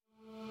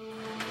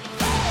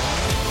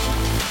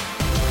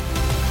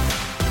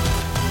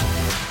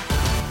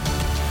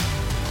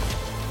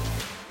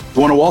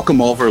I want to welcome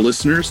all of our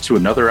listeners to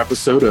another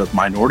episode of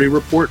Minority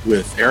Report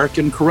with Eric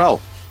and Karel.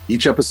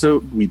 Each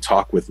episode, we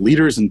talk with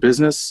leaders in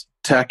business,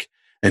 tech,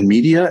 and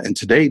media. And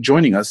today,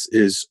 joining us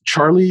is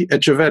Charlie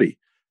Echeverri,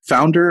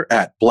 founder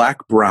at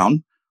Black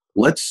Brown.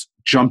 Let's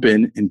jump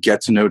in and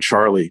get to know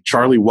Charlie.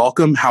 Charlie,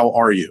 welcome. How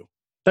are you?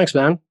 Thanks,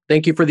 man.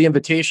 Thank you for the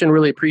invitation.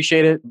 Really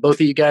appreciate it. Both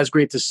of you guys,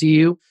 great to see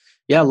you.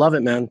 Yeah, I love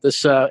it, man.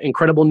 This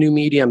incredible new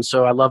medium.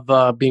 So I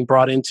love being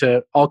brought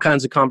into all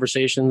kinds of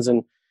conversations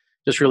and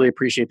just really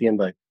appreciate the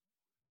invite.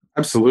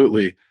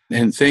 Absolutely.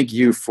 And thank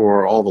you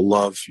for all the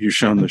love you've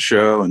shown the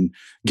show and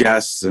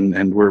guests,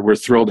 and we're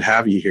thrilled to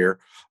have you here.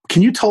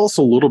 Can you tell us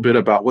a little bit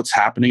about what's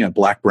happening at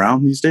Black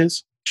Brown these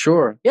days?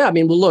 Sure. Yeah,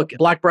 well, look,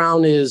 Black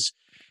Brown is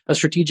a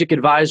strategic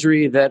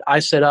advisory that I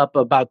set up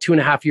about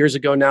 2.5 years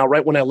ago now,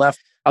 right when I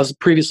left. I was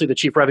previously the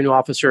chief revenue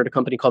officer at a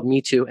company called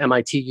Mitu,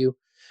 M-I-T-U.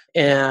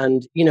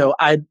 And,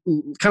 I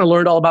kind of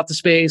learned all about the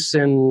space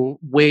and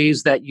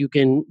ways that you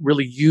can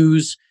really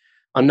use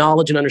a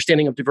knowledge and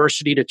understanding of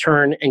diversity to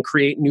turn and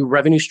create new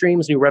revenue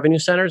streams, new revenue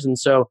centers. And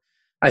so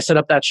I set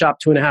up that shop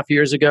 2.5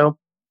 years ago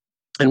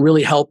and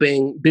really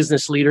helping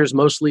business leaders,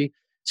 mostly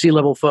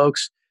C-level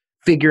folks,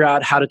 figure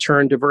out how to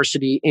turn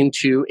diversity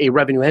into a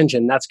revenue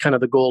engine. That's kind of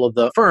the goal of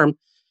the firm.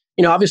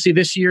 Obviously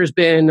this year has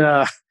been,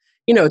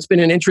 it's been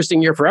an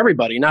interesting year for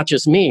everybody, not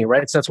just me,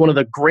 right? So that's one of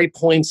the great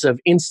points of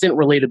instant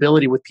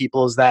relatability with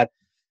people is that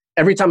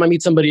every time I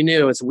meet somebody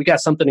new, we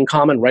got something in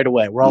common right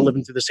away. We're all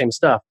living through the same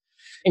stuff.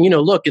 And,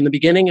 look, in the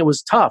beginning, it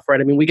was tough, right?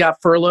 We got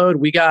furloughed.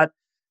 We got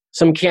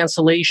some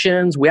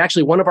cancellations.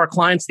 One of our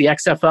clients, the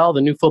XFL,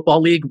 the new football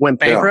league, went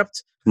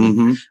bankrupt. Yeah.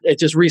 Mm-hmm. It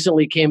just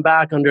recently came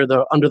back under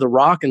the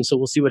rock. And so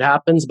we'll see what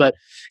happens. But,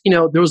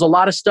 there was a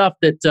lot of stuff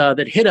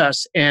that hit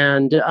us,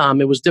 and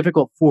it was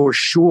difficult for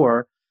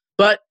sure.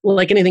 But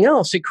like anything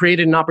else, it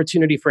created an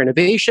opportunity for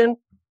innovation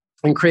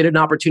and created an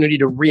opportunity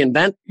to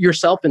reinvent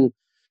yourself and,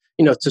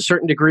 to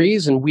certain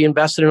degrees. And we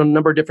invested in a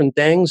number of different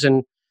things.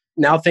 And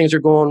now things are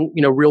going,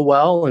 real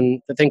well,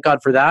 and thank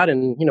God for that.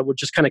 And, we'll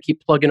just kind of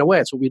keep plugging away.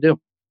 That's what we do.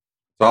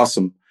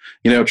 Awesome.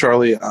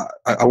 Charlie,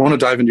 I want to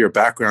dive into your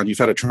background. You've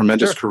had a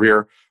tremendous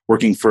career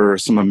working for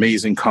some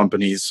amazing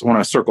companies. I want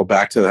to circle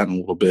back to that in a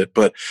little bit,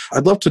 but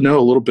I'd love to know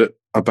a little bit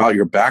about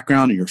your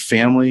background and your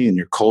family and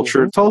your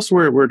culture. Mm-hmm. Tell us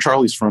where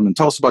Charlie's from and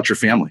tell us about your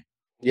family.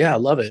 Yeah, I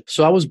love it.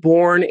 So I was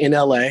born in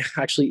LA,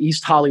 actually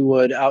East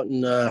Hollywood, out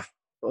in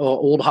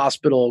old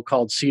hospital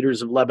called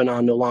Cedars of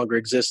Lebanon, no longer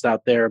exists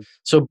out there.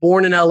 So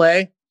born in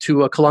LA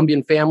to a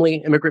Colombian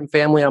family, immigrant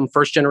family. I'm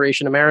first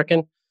generation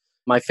American.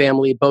 My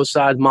family, both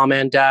sides, mom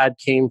and dad,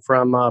 came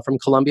from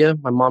Colombia.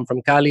 My mom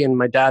from Cali and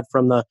my dad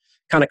from the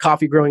kind of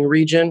coffee growing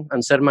region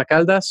in Serma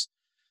Caldas.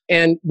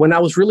 And when I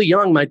was really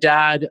young, my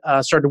dad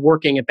started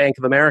working at Bank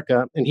of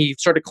America, and he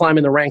started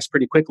climbing the ranks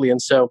pretty quickly.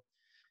 And so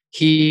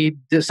he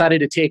decided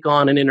to take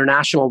on an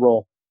international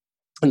role.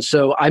 And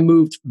so I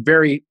moved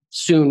very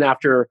soon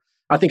after,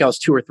 I think I was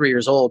 2 or 3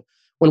 years old,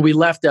 when we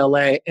left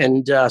LA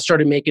and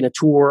started making a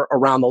tour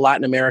around the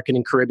Latin American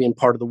and Caribbean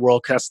part of the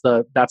world. That's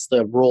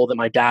the role that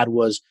my dad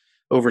was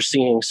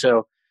overseeing.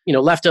 So,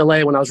 left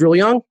LA when I was really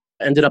young,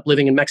 ended up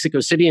living in Mexico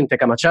City in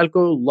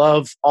Tecamachalco.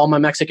 Love all my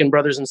Mexican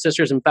brothers and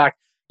sisters. In fact,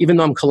 even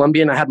though I'm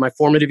Colombian, I had my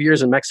formative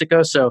years in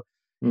Mexico. So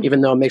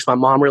even though it makes my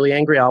mom really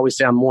angry, I always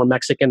say I'm more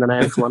Mexican than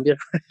I am Colombian.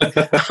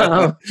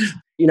 I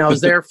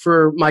was there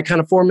for my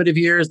kind of formative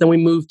years. Then we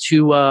moved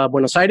to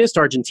Buenos Aires, to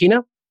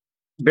Argentina.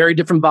 Very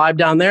different vibe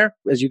down there,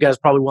 as you guys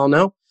probably well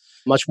know.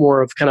 Much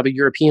more of kind of a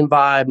European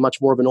vibe,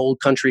 much more of an old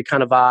country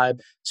kind of vibe.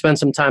 Spent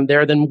some time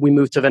there. Then we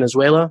moved to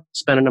Venezuela,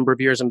 spent a number of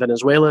years in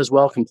Venezuela as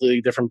well,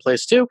 completely different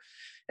place too.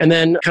 And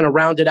then kind of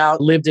rounded out,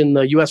 lived in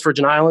the U.S.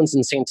 Virgin Islands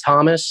in St.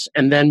 Thomas,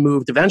 and then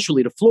moved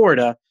eventually to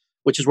Florida,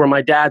 which is where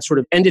my dad sort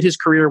of ended his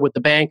career with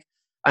the bank.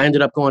 I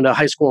ended up going to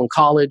high school and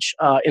college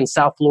in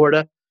South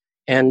Florida.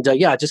 And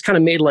just kind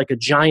of made like a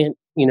giant,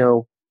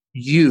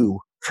 U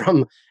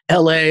from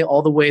LA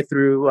all the way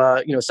through,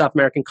 South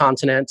American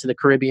continent to the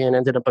Caribbean,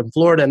 ended up in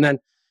Florida. And then,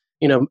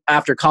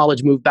 after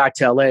college, moved back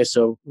to LA.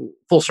 So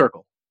full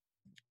circle.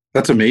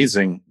 That's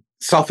amazing.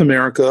 South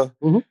America,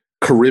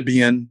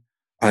 Caribbean.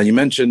 You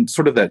mentioned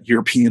sort of that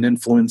European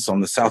influence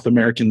on the South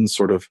American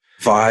sort of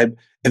vibe.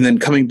 And then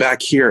coming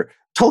back here,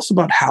 tell us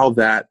about how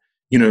that,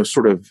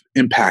 sort of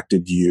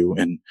impacted you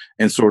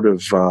and sort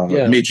of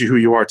made you who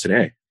you are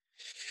today.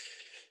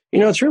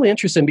 It's really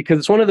interesting because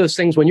it's one of those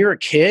things when you're a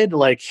kid,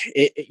 like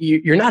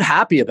you're not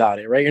happy about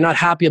it, right? You're not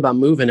happy about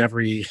moving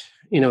every,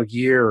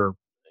 year or,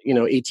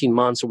 18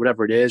 months or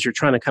whatever it is. You're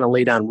trying to kind of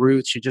lay down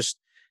roots.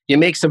 You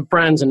make some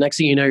friends and next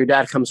thing you know, your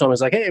dad comes home and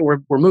is like, hey, we're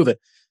moving.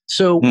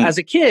 So as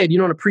a kid, you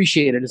don't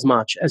appreciate it as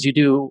much as you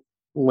do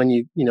when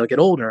you get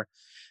older.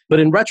 But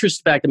in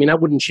retrospect, I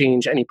wouldn't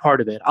change any part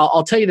of it.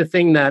 I'll tell you the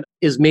thing that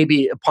is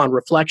maybe upon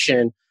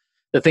reflection,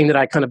 the thing that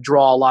I kind of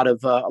draw a lot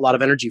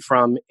of energy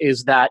from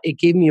is that it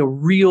gave me a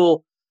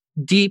real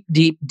deep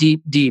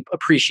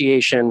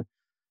appreciation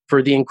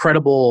for the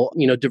incredible,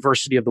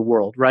 diversity of the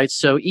world, right?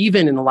 So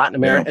even in the Latin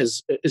America,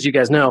 as you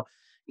guys know,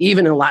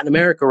 even in Latin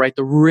America, right,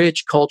 the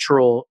rich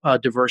cultural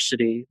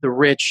diversity, the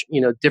rich,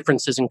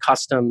 differences in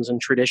customs and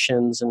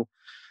traditions and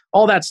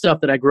all that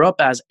stuff that I grew up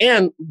as.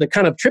 And the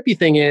kind of trippy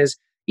thing is,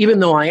 even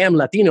though I am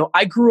Latino,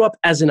 I grew up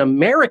as an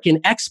American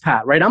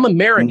expat, right? I'm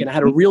American. I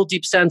had a real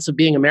deep sense of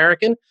being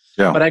American,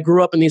 but I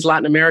grew up in these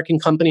Latin American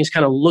companies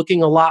kind of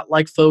looking a lot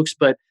like folks,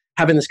 but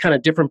having this kind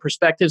of different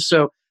perspective.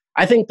 So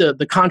I think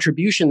the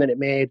contribution that it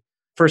made,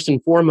 first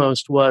and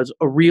foremost, was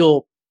a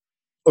real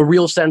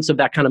sense of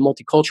that kind of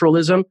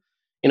multiculturalism.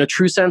 In a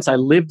true sense, I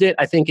lived it.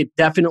 I think it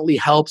definitely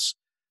helps,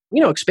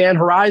 expand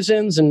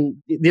horizons. And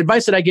the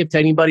advice that I give to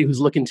anybody who's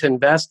looking to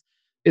invest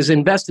is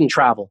invest in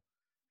travel.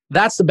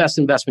 That's the best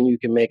investment you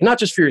can make, not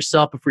just for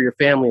yourself, but for your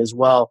family as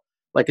well.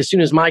 Like as soon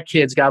as my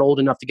kids got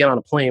old enough to get on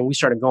a plane, we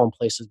started going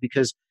places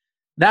because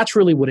that's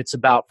really what it's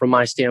about from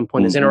my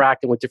standpoint, is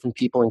interacting with different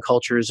people and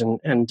cultures. And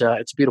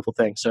it's a beautiful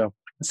thing. So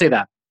I'd say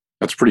that.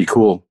 That's pretty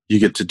cool. You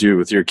get to do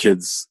with your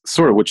kids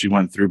sort of what you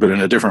went through, but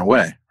in a different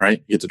way,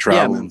 right? You get to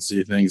travel and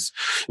see things.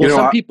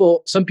 Some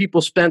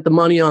people spent the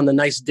money on the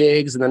nice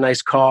digs and the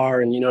nice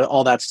car and,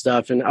 all that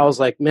stuff. And I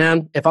was like,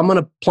 man, if I'm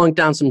going to plunk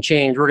down some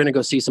change, we're going to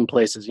go see some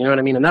places. You know what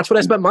I mean? And that's what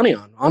I spent money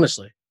on,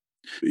 honestly.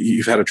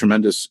 You've had a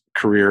tremendous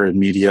career in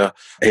media,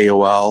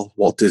 AOL,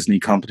 Walt Disney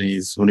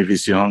Companies,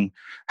 Univision.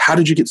 How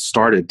did you get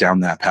started down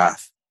that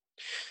path?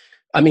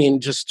 I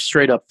mean, just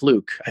straight up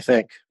fluke, I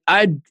think.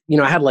 I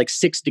had like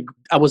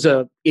I was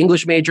a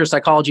English major,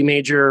 psychology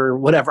major,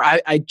 whatever.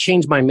 I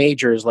changed my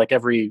majors like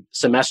every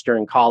semester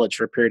in college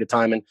for a period of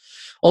time, and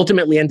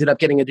ultimately ended up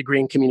getting a degree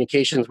in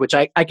communications, which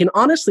I can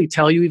honestly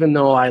tell you, even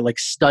though I like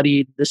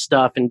studied this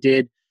stuff and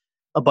did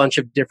a bunch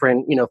of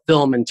different,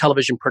 film and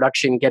television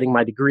production, getting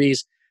my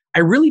degrees, I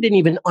really didn't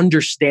even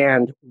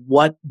understand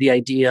what the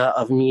idea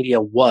of media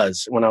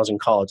was when I was in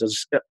college. I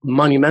was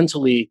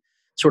monumentally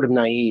sort of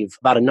naive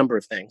about a number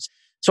of things.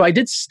 So I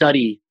did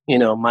study,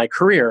 my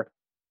career,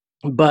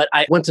 but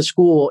I went to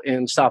school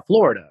in South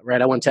Florida,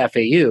 right? I went to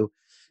FAU.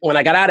 When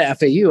I got out of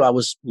FAU, I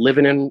was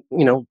living in,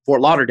 Fort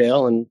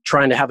Lauderdale and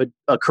trying to have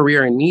a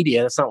career in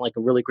media. It's not like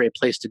a really great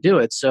place to do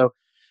it. So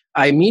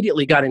I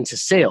immediately got into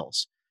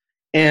sales.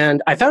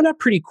 And I found out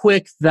pretty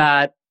quick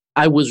that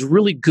I was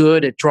really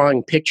good at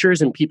drawing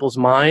pictures in people's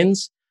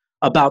minds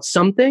about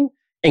something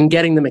and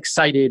getting them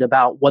excited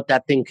about what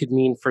that thing could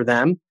mean for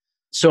them.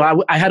 So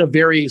I had a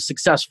very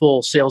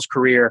successful sales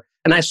career,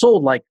 and I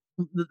sold like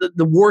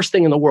the worst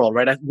thing in the world,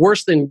 right?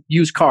 Worse than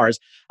used cars.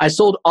 I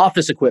sold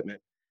office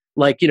equipment,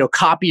 like,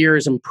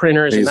 copiers and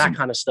printers and that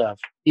kind of stuff.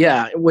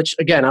 Yeah, which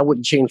again, I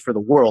wouldn't change for the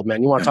world,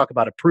 man. You want to talk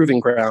about a proving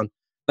ground?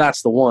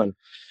 That's the one.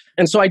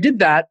 And so I did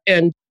that.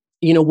 And,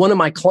 one of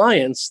my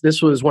clients,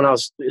 this was when I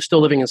was still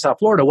living in South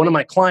Florida, one of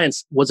my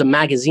clients was a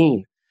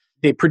magazine.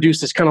 They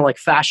produced this kind of like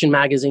fashion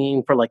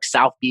magazine for like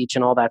South Beach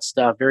and all that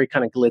stuff, very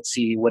kind of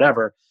glitzy,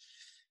 whatever.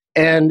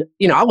 And,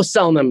 I was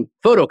selling them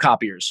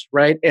photocopiers,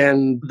 right?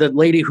 And the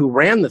lady who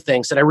ran the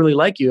thing said, I really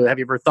like you. Have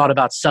you ever thought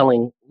about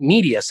selling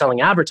media,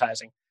 selling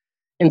advertising?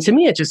 And to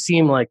me, it just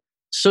seemed like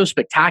so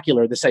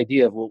spectacular, this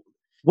idea of, well,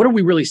 what are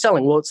we really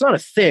selling? Well, it's not a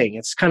thing.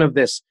 It's kind of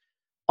this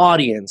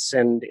audience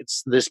and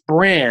it's this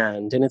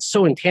brand and it's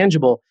so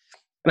intangible.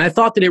 And I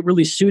thought that it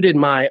really suited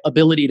my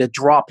ability to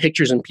draw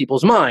pictures in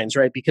people's minds,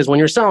 right? Because when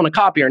you're selling a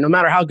copier, no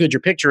matter how good your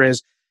picture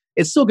is,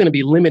 it's still going to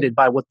be limited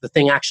by what the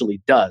thing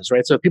actually does,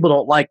 right? So if people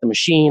don't like the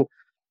machine,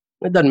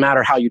 it doesn't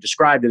matter how you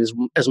described it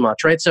as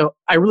much, right? So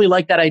I really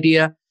like that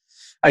idea.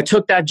 I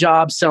took that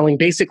job selling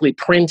basically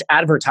print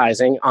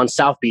advertising on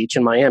South Beach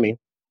in Miami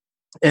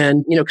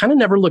and, kind of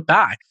never looked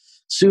back.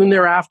 Soon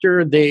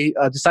thereafter, they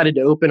decided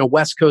to open a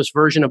West Coast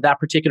version of that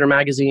particular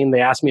magazine.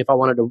 They asked me if I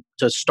wanted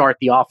to start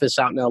the office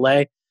out in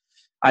LA.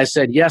 I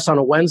said yes on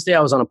a Wednesday. I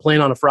was on a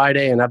plane on a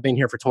Friday, and I've been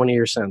here for 20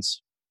 years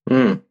since.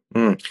 And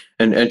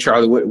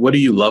Charlie, what do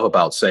you love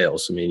about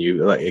sales? I mean,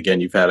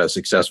 you've had a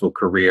successful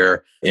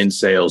career in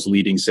sales,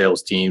 leading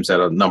sales teams at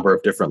a number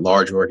of different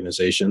large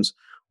organizations.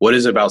 What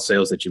is it about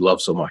sales that you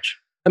love so much?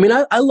 I mean,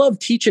 I love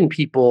teaching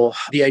people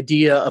the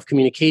idea of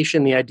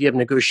communication, the idea of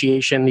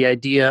negotiation, the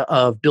idea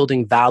of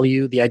building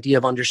value, the idea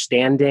of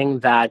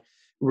understanding that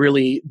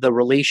really the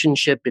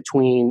relationship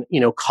between,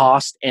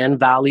 cost and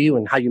value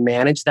and how you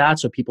manage that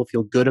so people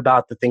feel good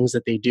about the things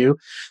that they do.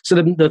 So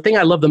the thing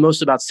I love the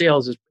most about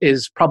sales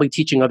is probably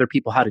teaching other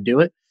people how to do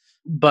it.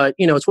 But,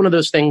 it's one of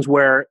those things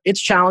where it's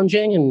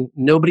challenging and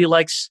nobody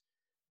likes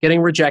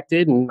getting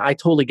rejected. And I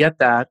totally get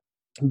that.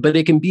 But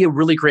it can be a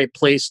really great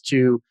place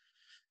to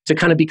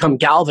kind of become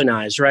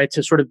galvanized, right?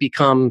 To sort of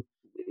become,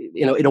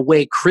 in a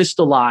way,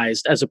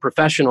 crystallized as a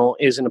professional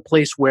is in a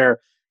place where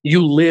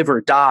you live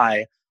or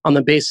die on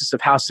the basis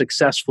of how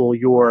successful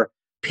your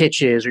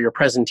pitch is or your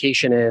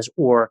presentation is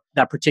or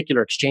that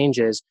particular exchange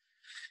is.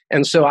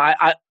 And so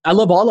I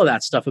love all of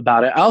that stuff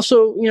about it. I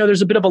also,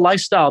 there's a bit of a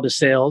lifestyle to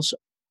sales.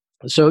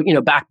 So,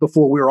 back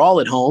before we were all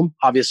at home,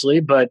 obviously,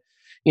 but,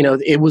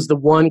 it was the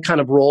one kind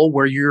of role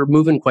where you're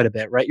moving quite a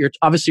bit, right?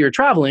 You're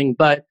traveling,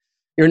 but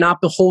you're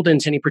not beholden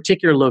to any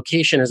particular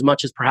location as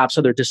much as perhaps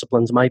other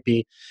disciplines might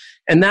be.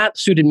 And that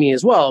suited me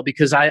as well,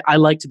 because I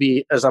like to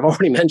be, as I've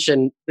already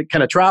mentioned, the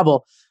kind of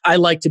travel, I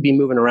like to be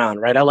moving around,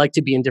 right? I like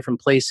to be in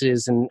different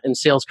places and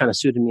sales kind of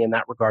suited me in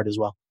that regard as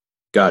well.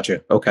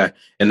 Gotcha. Okay.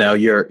 And now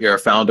you're a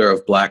founder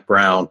of Black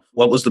Brown.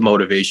 What was the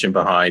motivation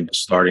behind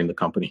starting the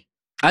company?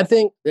 I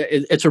think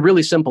it's a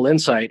really simple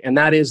insight. And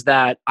that is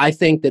that I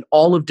think that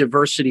all of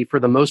diversity, for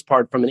the most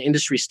part, from an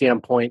industry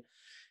standpoint,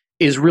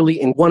 is really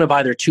in one of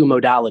either two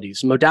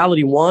modalities.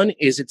 Modality one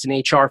is it's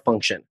an HR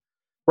function,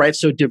 right?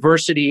 So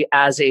diversity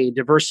as a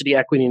diversity,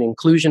 equity, and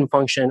inclusion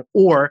function,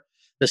 or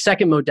the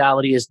second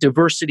modality is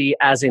diversity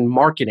as in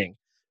marketing,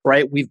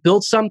 right? We've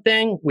built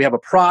something, we have a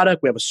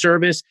product, we have a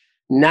service.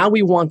 Now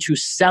we want to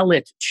sell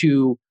it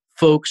to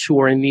folks who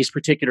are in these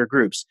particular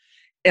groups.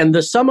 And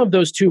the sum of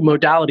those two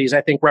modalities,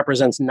 I think,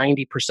 represents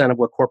 90% of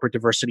what corporate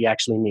diversity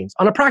actually means.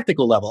 On a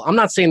practical level, I'm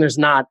not saying there's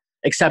not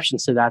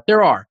exceptions to that.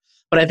 There are.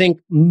 But I think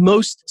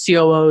most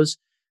COOs,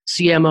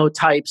 CMO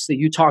types that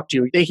you talk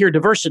to, they hear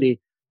diversity,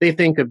 they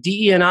think of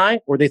DE&I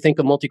or they think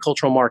of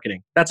multicultural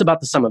marketing. That's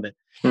about the sum of it.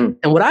 And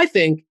what I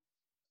think,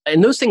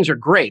 and those things are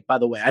great, by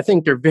the way, I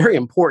think they're very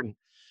important.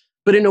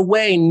 But in a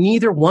way,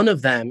 neither one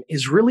of them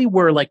is really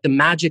where like the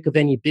magic of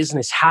any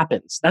business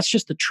happens. That's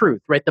just the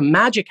truth, right? The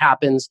magic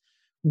happens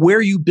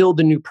where you build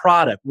a new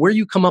product, where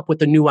you come up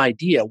with a new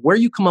idea, where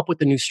you come up with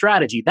a new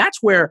strategy.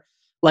 That's where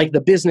like the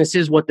business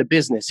is what the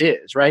business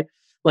is, right?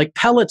 Like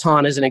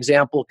Peloton is an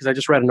example, because I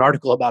just read an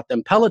article about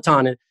them.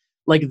 Peloton,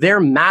 like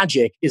their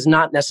magic is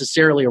not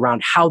necessarily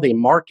around how they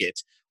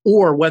market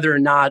or whether or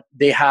not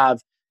they have,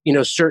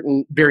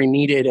 certain very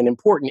needed and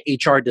important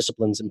HR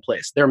disciplines in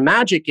place. Their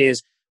magic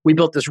is we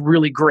built this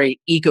really great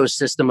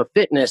ecosystem of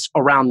fitness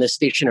around this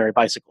stationary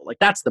bicycle. Like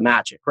that's the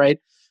magic, right?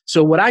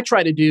 So what I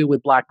try to do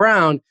with Black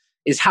Brown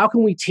is how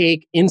can we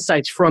take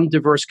insights from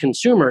diverse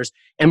consumers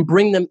and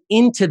bring them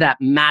into that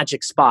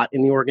magic spot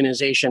in the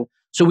organization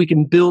so we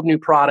can build new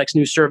products,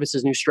 new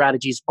services, new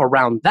strategies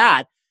around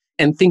that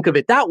and think of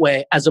it that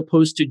way as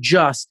opposed to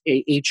just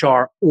a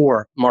HR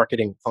or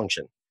marketing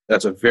function.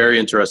 That's a very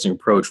interesting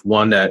approach.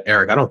 One that,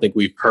 Eric, I don't think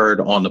we've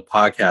heard on the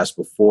podcast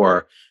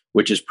before,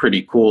 which is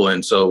pretty cool.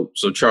 And so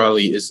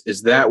Charlie,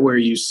 is that where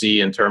you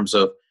see in terms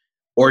of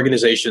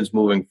organizations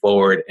moving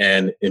forward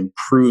and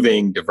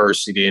improving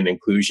diversity and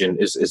inclusion?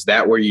 Is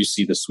that where you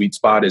see the sweet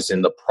spot is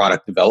in the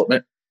product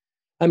development?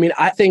 I mean,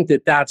 I think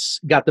that that's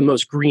got the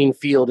most green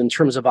field in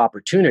terms of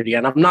opportunity.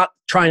 And I'm not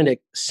trying to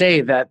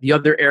say that the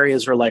other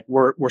areas are like,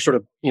 we're sort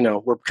of,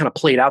 we're kind of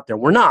played out there.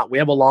 We're not. We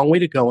have a long way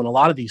to go in a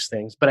lot of these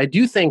things. But I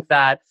do think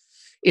that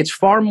it's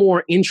far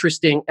more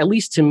interesting, at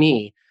least to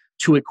me,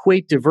 to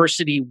equate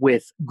diversity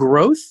with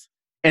growth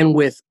and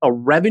with a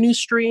revenue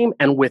stream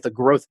and with a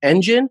growth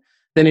engine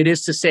than it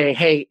is to say,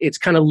 hey, it's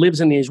kind of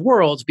lives in these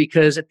worlds,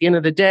 because at the end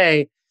of the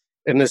day,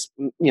 and this,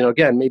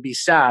 again, may be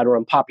sad or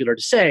unpopular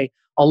to say,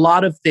 a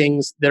lot of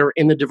things that are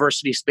in the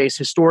diversity space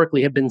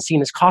historically have been seen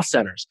as cost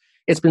centers.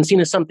 It's been seen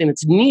as something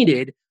that's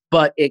needed,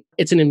 but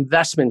it's an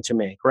investment to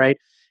make, right?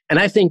 And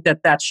I think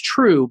that that's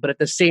true. But at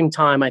the same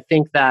time, I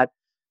think that,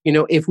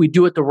 if we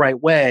do it the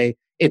right way,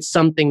 it's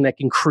something that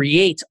can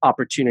create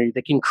opportunity,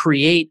 that can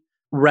create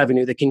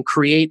revenue, that can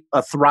create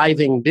a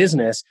thriving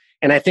business.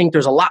 And I think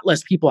there's a lot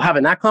less people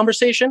having that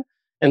conversation.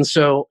 And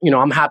so,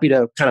 I'm happy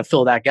to kind of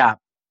fill that gap.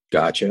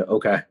 Gotcha.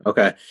 Okay.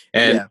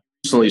 And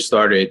recently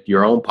started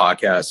your own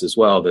podcast as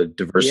well, the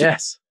Diversity.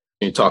 Yes.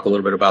 Can you talk a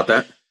little bit about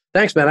that?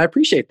 Thanks, man. I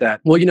appreciate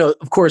that. Well,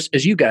 of course,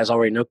 as you guys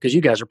already know, because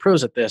you guys are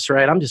pros at this,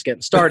 right? I'm just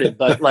getting started.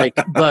 But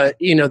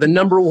the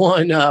number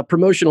one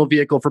promotional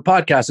vehicle for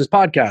podcasts is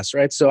podcasts,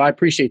 right? So I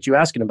appreciate you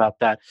asking about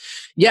that.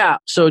 Yeah.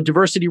 So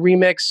Diversity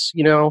Remix,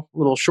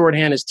 little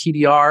shorthand is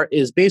TDR,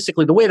 is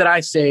basically the way that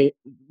I say,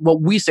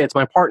 what we say, it's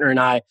my partner and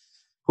I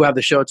who have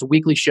the show. It's a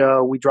weekly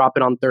show. We drop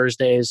it on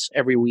Thursdays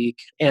every week.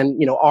 And,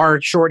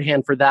 our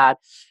shorthand for that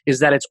is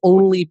that it's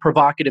only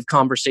provocative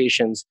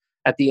conversations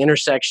at the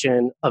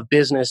intersection of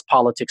business,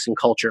 politics, and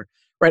culture,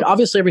 right?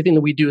 Obviously, everything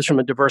that we do is from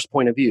a diverse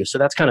point of view. So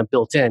that's kind of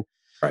built in.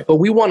 Right. But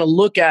we want to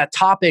look at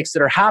topics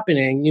that are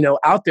happening,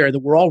 out there that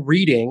we're all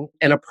reading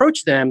and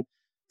approach them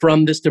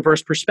from this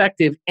diverse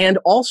perspective and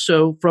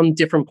also from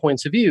different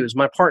points of views.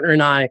 My partner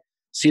and I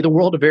see the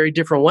world a very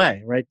different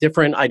way, right?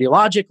 Different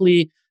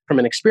ideologically, from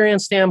an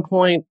experience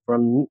standpoint,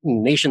 from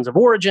nations of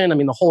origin,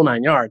 the whole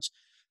nine yards.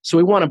 So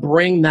we want to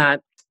bring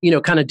that,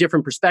 kind of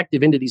different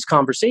perspective into these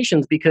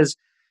conversations because,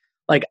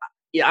 I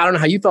don't know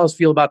how you fellas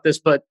feel about this,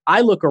 but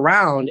I look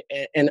around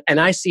and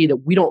I see that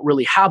we don't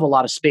really have a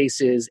lot of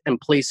spaces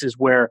and places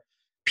where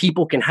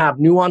people can have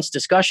nuanced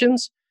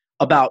discussions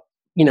about,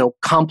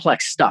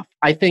 complex stuff.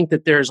 I think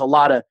that there's a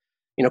lot of,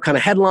 kind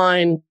of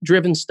headline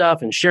driven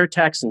stuff and share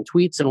text and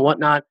tweets and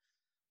whatnot.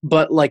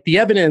 But the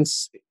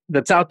evidence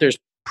that's out there is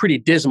pretty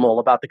dismal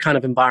about the kind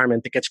of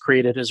environment that gets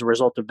created as a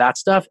result of that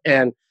stuff.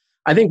 And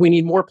I think we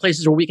need more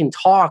places where we can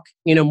talk,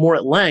 more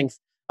at length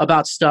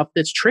about stuff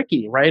that's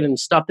tricky, right? And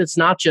stuff that's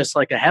not just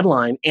like a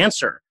headline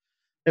answer.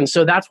 And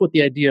so that's what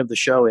the idea of the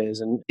show is.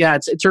 And yeah,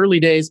 it's early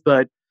days,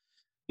 but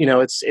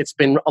it's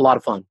been a lot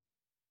of fun.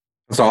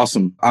 That's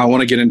awesome. I want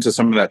to get into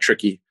some of that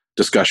tricky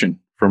discussion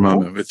for a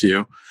moment with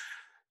you.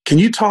 Can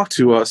you talk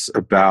to us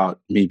about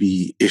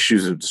maybe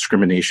issues of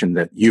discrimination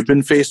that you've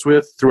been faced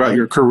with throughout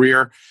your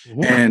career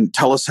and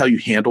tell us how you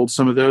handled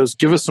some of those?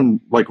 Give us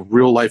some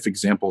real life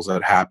examples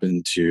that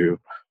happened to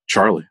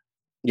Charlie?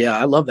 Yeah,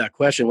 I love that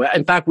question.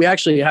 In fact, we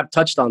actually have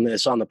touched on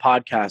this on the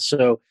podcast.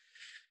 So,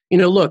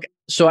 look,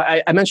 so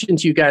I mentioned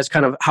to you guys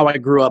kind of how I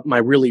grew up. My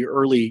really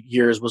early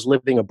years was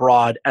living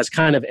abroad as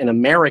kind of an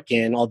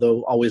American,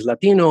 although always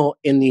Latino,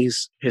 in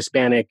these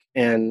Hispanic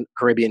and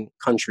Caribbean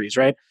countries,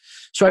 right?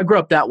 So I grew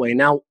up that way.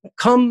 Now,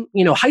 come,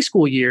 high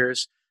school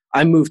years,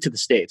 I moved to the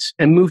States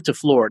and moved to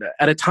Florida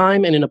at a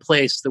time and in a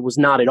place that was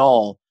not at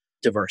all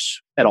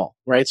diverse at all,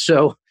 right?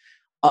 So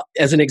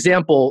as an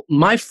example,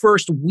 my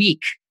first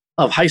week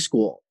of high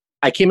school,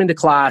 I came into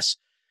class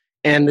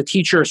and the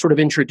teacher sort of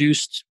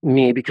introduced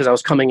me because I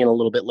was coming in a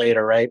little bit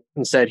later, right?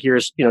 And said,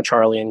 here's,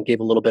 Charlie, and gave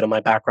a little bit of my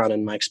background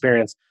and my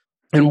experience.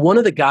 And one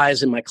of the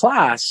guys in my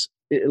class,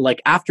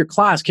 like after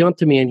class, came up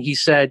to me and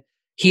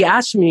he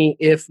asked me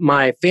if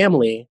my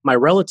family, my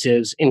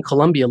relatives in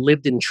Colombia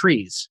lived in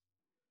trees.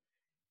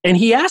 And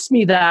he asked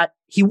me that.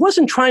 He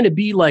wasn't trying to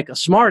be like a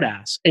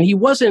smartass, and he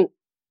wasn't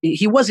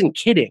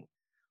kidding.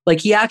 Like,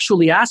 he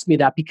actually asked me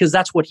that because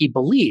that's what he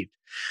believed.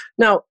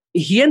 Now,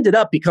 he ended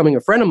up becoming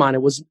a friend of mine.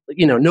 It was,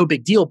 no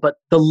big deal, but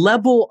the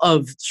level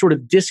of sort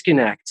of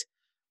disconnect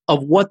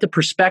of what the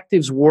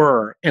perspectives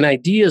were and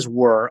ideas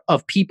were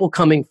of people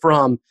coming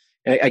from,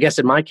 I guess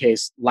in my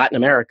case, Latin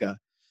America,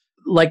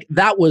 like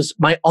that was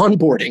my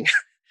onboarding,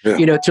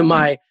 to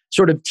my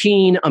sort of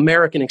teen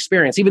American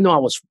experience. Even though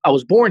I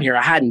was born here,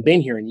 I hadn't been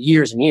here in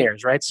years and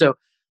years, right? So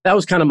that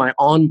was kind of my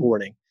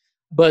onboarding.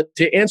 But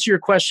to answer your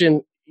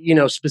question,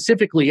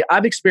 specifically,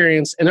 I've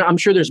experienced, and I'm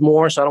sure there's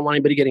more, so I don't want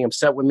anybody getting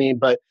upset with me,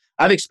 but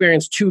I've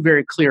experienced two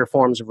very clear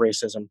forms of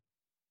racism.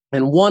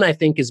 And one, I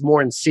think, is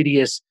more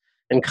insidious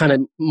and kind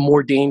of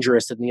more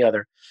dangerous than the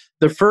other.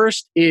 The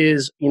first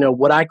is,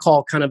 what I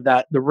call kind of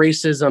the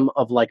racism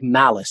of like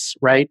malice,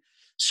 right?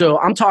 So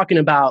I'm talking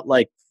about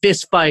like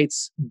fist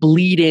fights,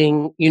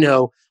 bleeding,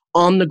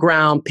 on the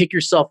ground, pick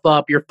yourself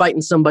up. You're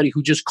fighting somebody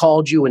who just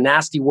called you a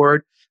nasty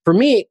word. For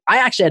me, I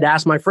actually had to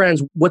ask my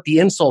friends what the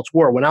insults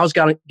were. When I was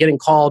getting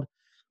called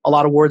a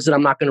lot of words that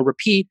I'm not going to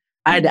repeat,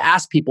 I had to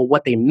ask people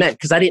what they meant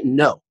because I didn't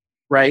know,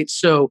 right?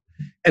 So,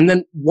 and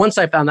then once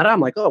I found that out, I'm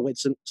like, oh, wait,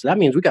 so that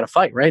means we got to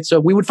fight, right? So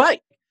we would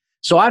fight.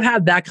 So I've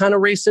had that kind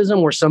of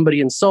racism where somebody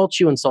insults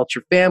you, insults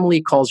your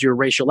family, calls you a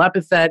racial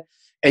epithet,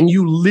 and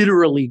you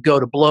literally go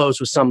to blows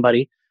with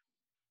somebody.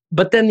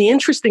 But then the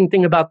interesting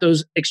thing about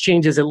those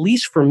exchanges, at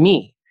least for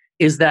me,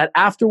 is that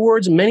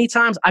afterwards, many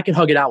times I could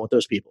hug it out with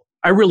those people.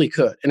 I really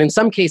could. And in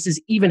some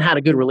cases, even had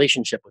a good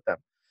relationship with them.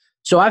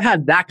 So I've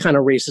had that kind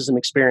of racism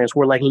experience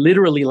where like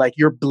literally like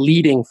you're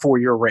bleeding for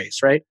your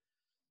race, right?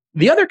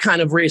 The other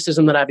kind of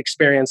racism that I've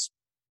experienced,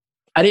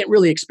 I didn't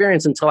really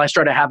experience until I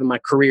started having my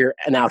career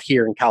and out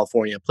here in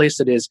California, a place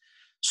that is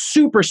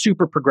super,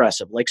 super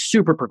progressive, like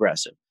super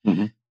progressive.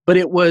 Mm-hmm. But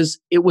it was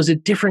a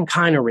different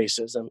kind of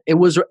racism. It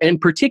was, and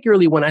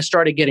particularly when I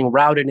started getting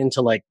routed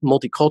into like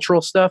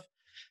multicultural stuff,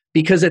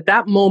 because at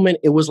that moment,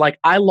 it was like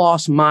I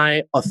lost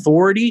my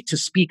authority to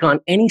speak on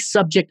any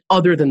subject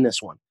other than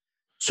this one.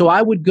 So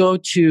I would go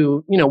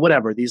to,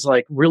 whatever, these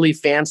like really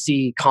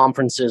fancy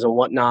conferences and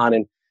whatnot.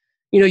 And,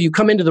 you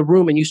come into the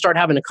room and you start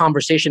having a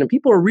conversation and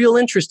people are real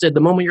interested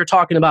the moment you're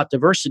talking about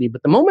diversity.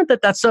 But the moment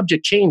that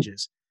subject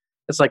changes,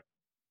 it's like,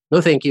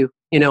 no, thank you.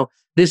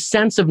 This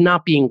sense of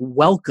not being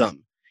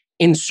welcome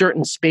in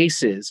certain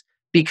spaces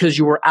because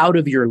you were out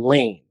of your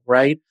lane,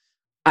 right?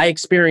 I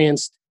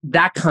experienced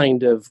that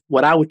kind of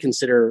what I would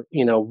consider,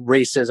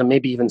 racism,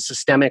 maybe even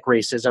systemic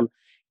racism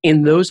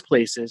in those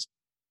places.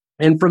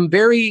 And from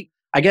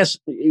I guess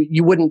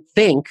you wouldn't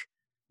think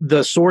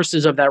the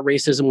sources of that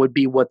racism would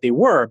be what they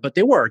were, but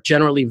they were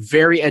generally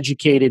very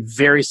educated,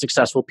 very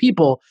successful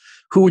people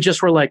who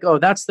just were like, oh,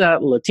 that's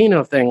that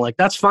Latino thing. Like,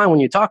 that's fine when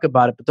you talk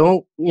about it, but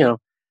don't,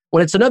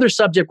 when it's another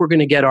subject, we're going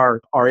to get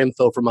our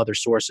info from other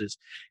sources.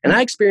 And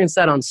I experienced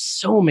that on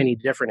so many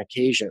different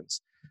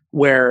occasions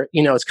where,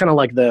 it's kind of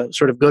like the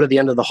sort of go to the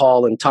end of the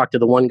hall and talk to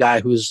the one guy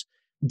who's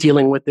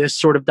dealing with this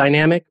sort of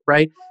dynamic,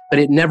 right? But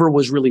it never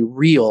was really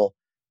real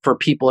for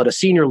people at a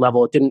senior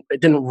level. It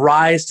didn't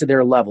rise to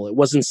their level. It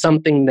wasn't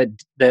something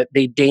that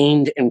they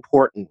deigned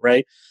important,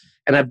 right?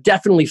 And I've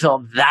definitely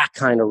felt that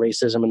kind of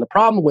racism. And the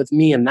problem with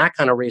me and that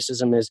kind of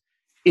racism is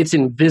it's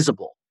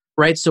invisible,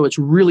 right? So it's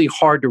really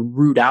hard to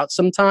root out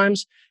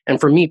sometimes. And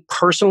for me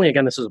personally,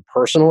 again, this is a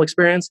personal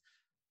experience,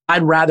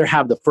 I'd rather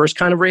have the first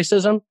kind of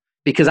racism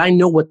because I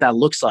know what that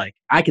looks like.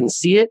 I can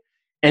see it.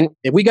 And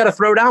if we got to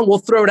throw down, we'll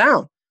throw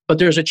down. But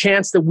there's a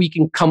chance that we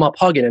can come up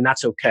hugging and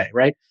that's okay,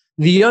 right?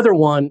 The other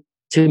one,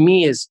 to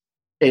me, is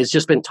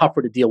just been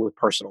tougher to deal with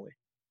personally.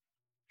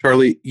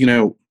 Charlie,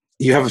 you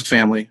have a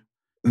family,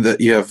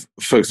 that you have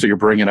folks that you're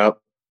bringing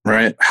up,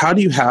 right? How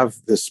do you have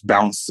this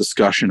balanced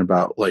discussion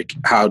about like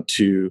how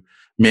to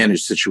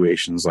manage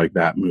situations like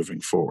that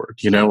moving forward?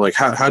 Like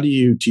how do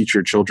you teach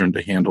your children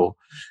to handle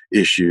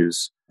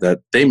issues that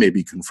they may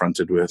be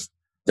confronted with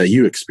that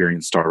you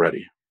experienced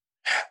already?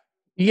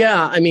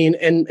 Yeah, I mean,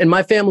 and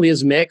my family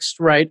is mixed,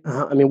 right?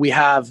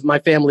 My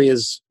family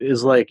is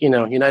like,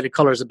 United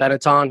Colors of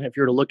Benetton, if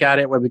you were to look at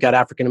it, where we got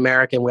African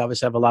American, we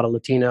obviously have a lot of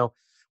Latino.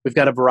 We've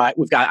got a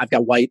variety. I've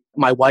got white.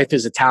 My wife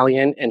is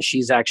Italian, and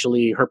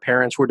her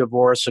parents were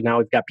divorced. So now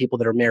we've got people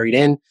that are married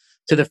in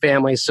to the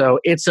family. So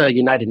it's a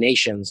United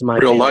Nations.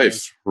 Real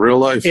life.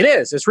 It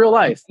is. It's real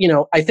life.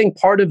 I think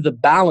part of the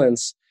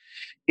balance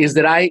is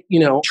that I,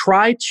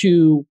 try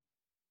to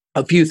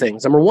a few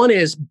things. Number one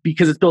is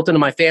because it's built into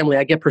my family,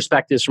 I get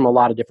perspectives from a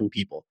lot of different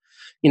people.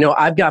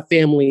 I've got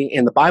family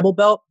in the Bible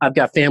Belt. I've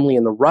got family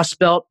in the Rust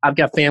Belt. I've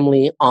got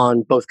family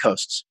on both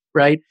coasts,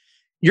 right?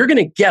 You're going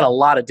to get a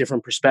lot of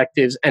different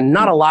perspectives and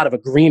not a lot of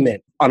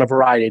agreement on a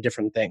variety of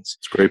different things.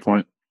 That's a great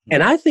point.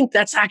 And I think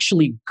that's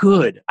actually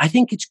good. I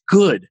think it's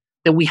good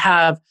that we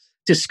have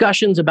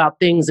discussions about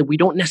things that we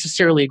don't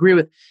necessarily agree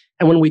with.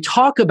 And when we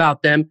talk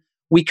about them,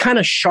 we kind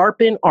of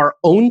sharpen our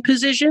own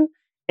position,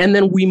 and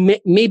then we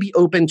may be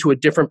open to a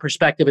different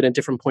perspective and a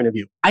different point of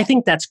view. I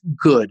think that's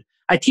good.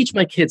 I teach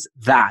my kids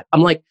that.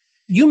 I'm like,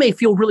 you may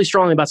feel really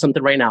strongly about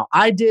something right now.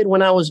 I did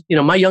when I was,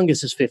 my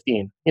youngest is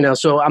 15,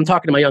 so I'm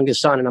talking to my youngest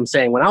son and I'm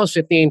saying, when I was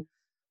 15,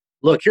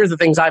 look, here's the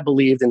things I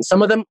believed. And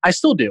some of them I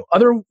still do.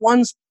 Other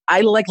ones,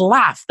 I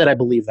laugh that I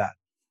believe that.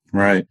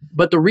 Right.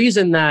 But the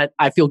reason that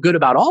I feel good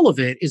about all of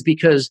it is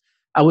because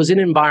I was in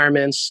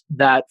environments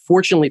that,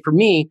 fortunately for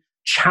me,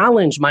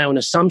 challenged my own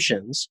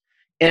assumptions.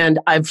 And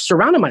I've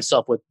surrounded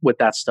myself with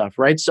that stuff,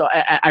 right? So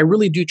I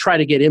really do try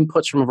to get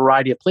inputs from a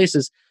variety of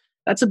places.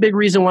 That's a big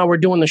reason why we're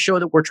doing the show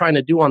that we're trying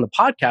to do on the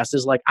podcast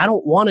is I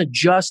don't want to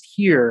just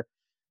hear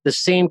the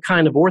same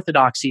kind of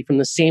orthodoxy from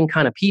the same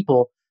kind of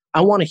people. I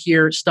want to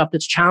hear stuff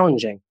that's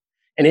challenging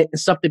and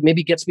stuff that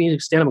maybe gets me to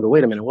stand up and go,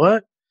 wait a minute,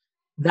 what?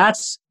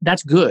 That's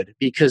good,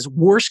 because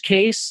worst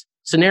case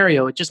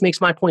scenario, it just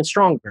makes my point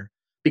stronger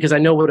because I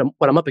know what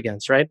I'm up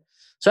against, right?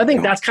 So I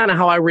think that's kind of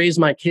how I raise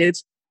my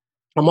kids.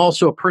 I'm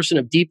also a person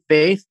of deep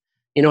faith,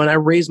 and I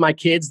raise my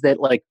kids that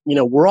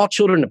we're all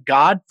children of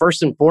God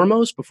first and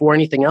foremost before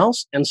anything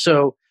else. And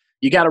so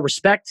you got to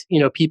respect,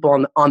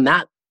 people on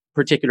that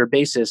particular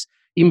basis,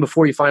 even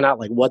before you find out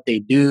what they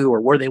do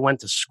or where they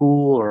went to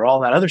school or all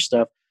that other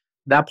stuff.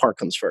 That part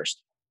comes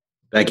first.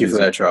 Thank you for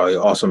that, Charlie.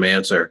 Awesome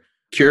answer.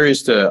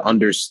 Curious to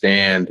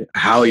understand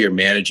how you're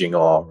managing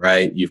all,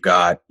 right? You've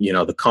got,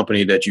 the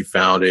company that you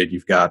founded,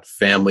 you've got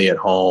family at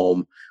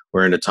home.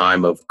 We're in a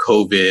time of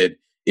COVID.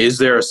 Is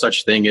there a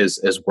such thing as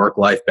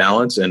work-life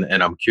balance? And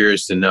I'm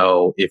curious to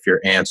know if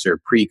your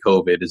answer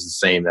pre-COVID is the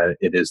same that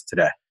it is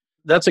today.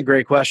 That's a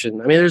great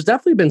question. I mean, there's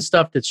definitely been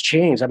stuff that's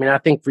changed. I mean, I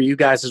think for you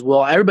guys as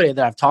well, everybody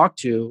that I've talked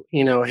to,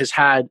 has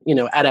had,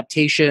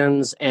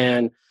 adaptations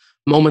and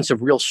moments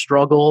of real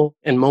struggle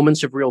and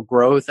moments of real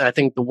growth. And I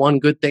think the one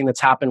good thing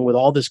that's happened with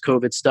all this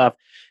COVID stuff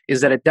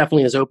is that it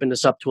definitely has opened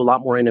us up to a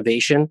lot more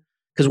innovation.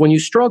 Because when you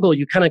struggle,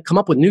 you kind of come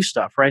up with new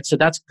stuff, right? So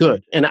that's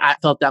good. And I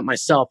felt that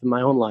myself in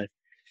my own life.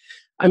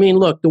 I mean,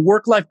 look, the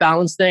work-life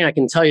balance thing, I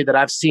can tell you that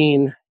I've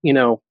seen,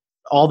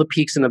 all the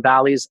peaks and the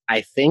valleys,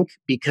 I think,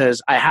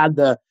 because I had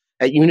at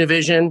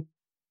Univision,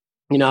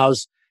 I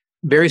was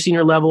very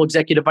senior level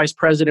executive vice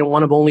president,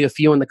 one of only a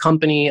few in the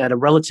company at a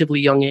relatively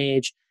young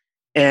age.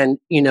 And,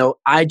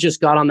 I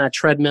just got on that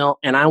treadmill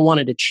and I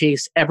wanted to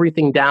chase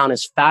everything down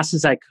as fast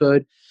as I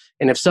could.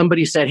 And if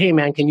somebody said, hey,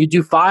 man, can you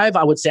do 5?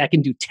 I would say I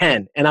can do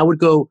 10. And I would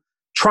go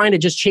trying to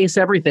just chase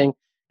everything.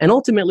 And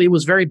ultimately, it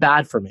was very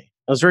bad for me.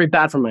 It was very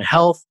bad for my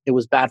health. It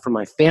was bad for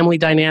my family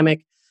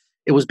dynamic.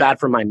 It was bad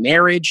for my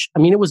marriage. I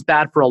mean, it was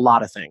bad for a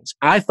lot of things.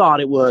 I thought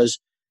it was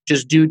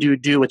just do,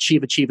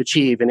 achieve.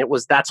 And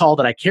that's all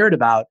that I cared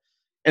about.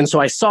 And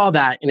so I saw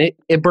that and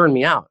it burned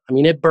me out. I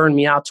mean, it burned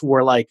me out to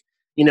where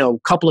a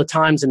couple of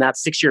times in that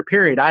 6-year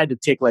period, I had to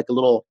take a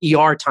little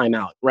ER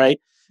timeout,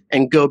 right?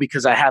 And go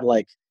because I had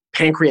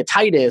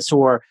pancreatitis,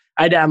 or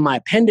I had to have my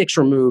appendix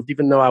removed,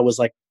 even though I was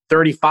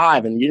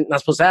 35 and you're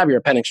not supposed to have your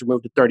appendix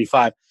removed at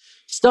 35.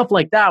 Stuff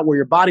like that, where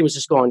your body was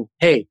just going,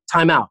 hey,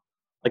 time out.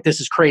 This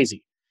is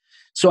crazy.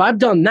 So I've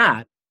done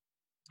that.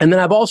 And then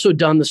I've also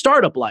done the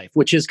startup life,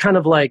 which is kind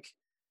of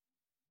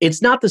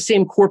it's not the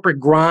same corporate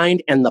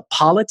grind and the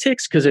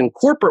politics, because in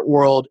corporate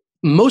world,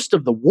 most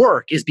of the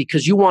work is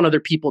because you want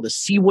other people to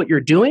see what you're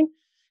doing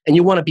and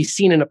you want to be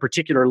seen in a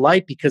particular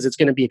light because it's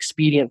going to be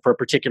expedient for a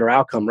particular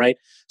outcome, right?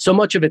 So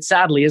much of it,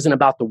 sadly, isn't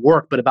about the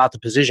work, but about the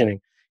positioning.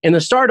 In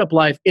the startup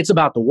life, it's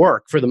about the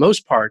work for the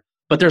most part,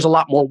 but there's a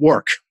lot more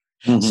work.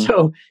 Mm-hmm.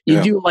 So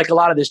you do a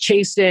lot of this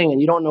chasing and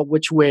you don't know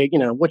which way,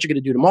 what you're going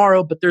to do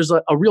tomorrow, but there's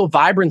a real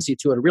vibrancy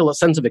to it, a real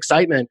sense of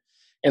excitement.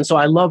 And so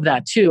I love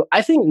that too.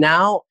 I think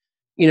now,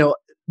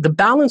 the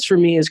balance for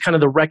me is kind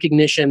of the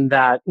recognition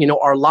that,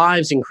 our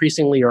lives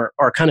increasingly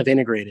are kind of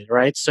integrated,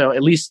 right? So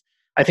at least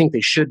I think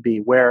they should be,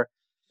 where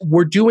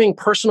we're doing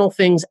personal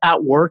things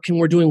at work and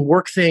we're doing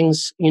work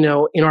things, in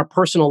our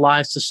personal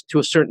lives to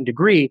a certain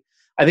degree.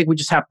 I think we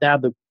just have to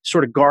have the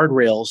sort of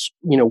guardrails,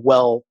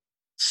 well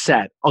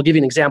set. I'll give you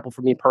an example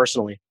for me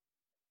personally.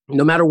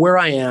 No matter where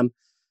I am,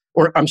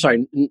 or I'm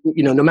sorry,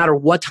 no matter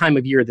what time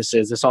of year this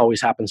is, this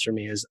always happens for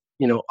me is,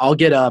 I'll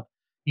get up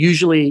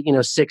usually,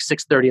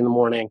 6:30 in the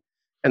morning.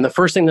 And the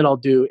first thing that I'll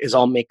do is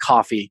I'll make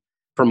coffee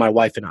for my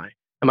wife and I.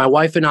 And my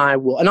wife and I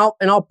will, and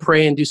I'll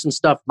pray and do some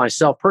stuff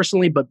myself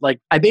personally, but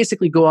I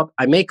basically go up,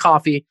 I make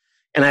coffee,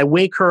 and I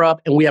wake her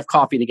up and we have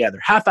coffee together.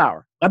 Half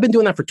hour. I've been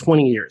doing that for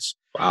 20 years.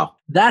 Wow.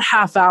 That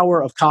half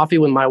hour of coffee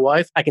with my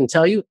wife, I can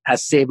tell you,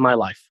 has saved my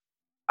life.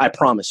 I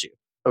promise you.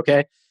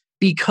 Okay?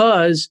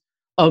 Because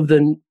of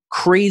the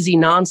crazy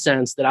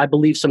nonsense that I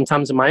believe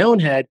sometimes in my own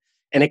head,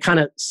 and it kind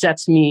of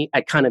sets me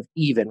at kind of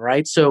even,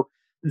 right? So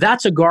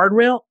that's a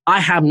guardrail I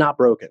have not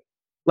broken.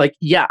 Like,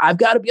 yeah, I've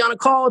got to be on a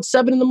call at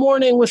 7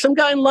 a.m. with some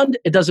guy in London.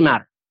 It doesn't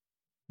matter.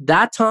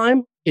 That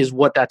time is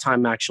what that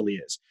time actually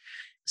is.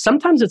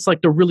 Sometimes it's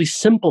like the really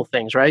simple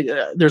things, right?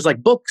 There's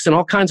like books and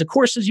all kinds of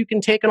courses you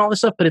can take and all this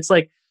stuff, but it's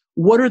like,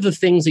 what are the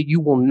things that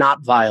you will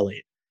not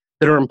violate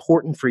that are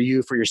important for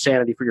you, for your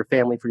sanity, for your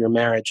family, for your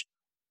marriage?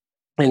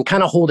 And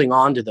kind of holding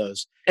on to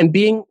those and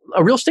being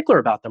a real stickler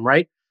about them,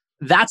 right?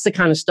 That's the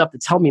kind of stuff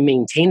that's helped me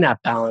maintain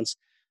that balance.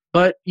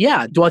 But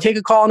yeah, do I take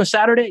a call on a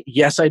Saturday?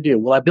 Yes, I do.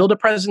 Will I build a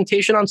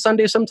presentation on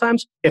Sunday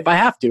sometimes? If I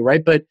have to,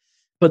 right? But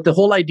the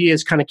whole idea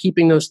is kind of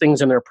keeping those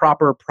things in their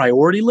proper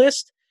priority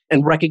list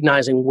and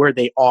recognizing where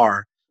they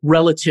are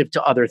relative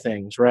to other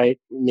things, right?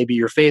 Maybe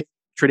your faith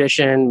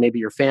tradition, maybe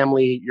your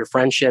family, your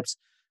friendships.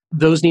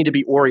 Those need to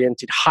be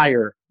oriented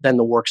higher than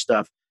the work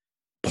stuff,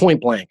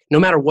 point blank, no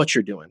matter what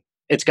you're doing.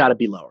 It's got to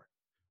be lower.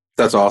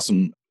 That's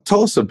awesome.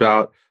 Tell us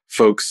about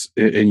folks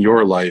in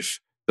your life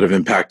that have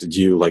impacted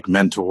you, like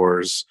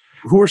mentors.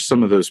 Who are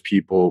some of those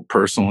people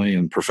personally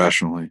and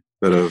professionally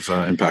that have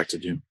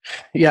impacted you?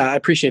 Yeah, I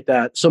appreciate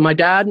that. So my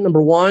dad,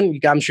 number one,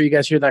 I'm sure you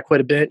guys hear that quite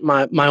a bit.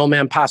 My old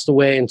man passed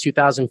away in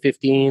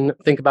 2015.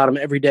 Think about him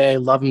every day,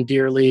 love him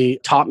dearly,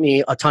 taught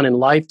me a ton in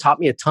life,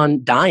 taught me a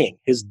ton dying.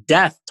 His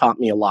death taught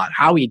me a lot,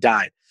 how he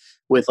died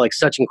with like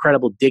such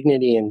incredible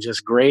dignity and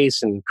just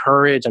grace and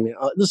courage. I mean,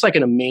 this is like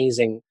an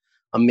amazing,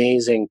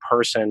 amazing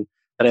person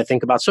that I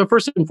think about. So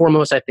first and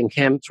foremost, I think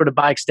him, sort of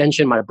by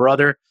extension, my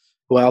brother,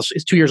 who else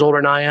is 2 years older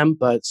than I am,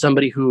 but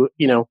somebody who,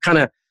 kind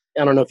of,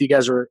 I don't know if you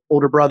guys are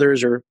older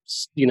brothers or,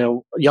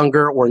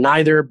 younger or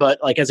neither, but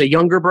like as a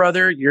younger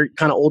brother, your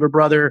kind of older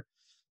brother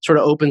sort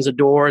of opens the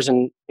doors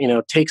and,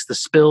 takes the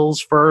spills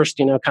first,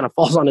 kind of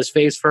falls on his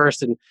face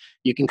first, and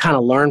you can kind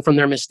of learn from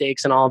their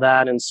mistakes and all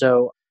that. And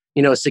so,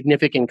 a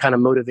significant kind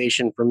of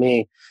motivation for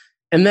me.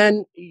 And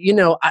then,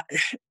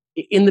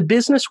 in the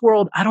business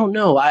world, I don't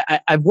know.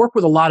 I've worked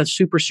with a lot of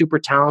super, super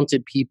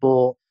talented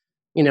people,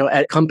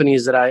 at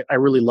companies that I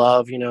really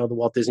love. The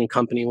Walt Disney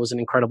Company was an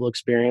incredible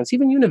experience.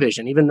 Even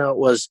Univision, even though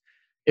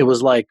it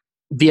was like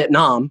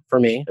Vietnam for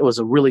me, it was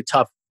a really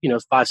tough,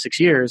 5-6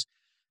 years.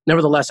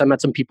 Nevertheless, I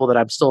met some people that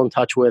I'm still in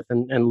touch with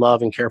and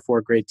love and care for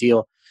a great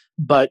deal.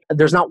 But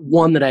there's not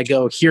one that I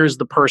go, here's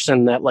the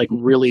person that like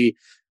really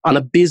on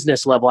a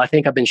business level. I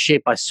think I've been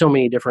shaped by so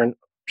many different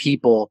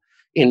people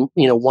in,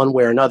 one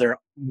way or another.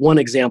 One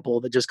example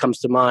that just comes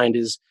to mind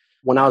is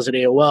when I was at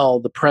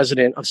AOL, the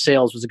president of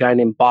sales was a guy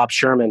named Bob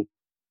Sherman.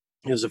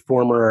 He was a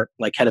former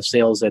like head of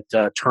sales at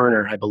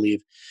Turner, I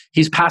believe.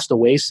 He's passed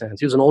away since.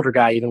 He was an older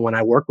guy even when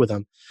I worked with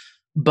him.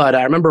 But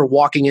I remember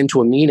walking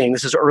into a meeting.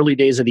 This is early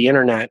days of the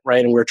internet,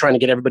 right? And we were trying to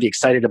get everybody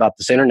excited about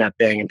this internet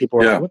thing. And people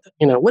were like,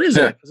 what is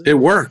it? It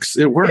works.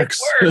 It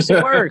works.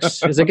 It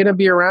works. Is it going to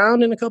be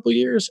around in a couple of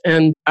years?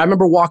 And I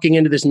remember walking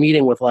into this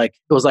meeting with it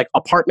was like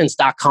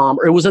apartments.com,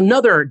 or it was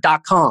another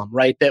 .com,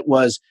 right? That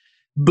was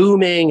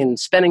booming and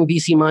spending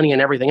VC money and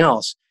everything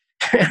else.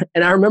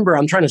 And I remember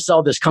I'm trying to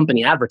sell this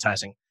company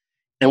advertising.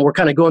 And we're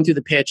kind of going through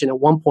the pitch. And at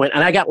one point,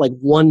 and I got like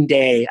one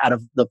day out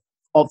of the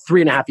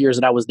 3.5 years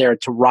that I was there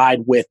to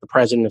ride with the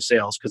president of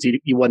sales, because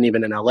he wasn't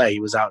even in LA. He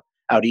was out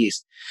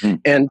east.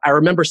 And I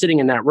remember sitting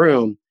in that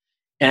room.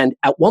 And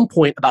at one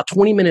point, about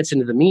 20 minutes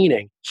into the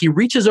meeting, he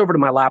reaches over to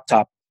my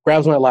laptop,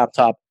 grabs my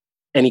laptop,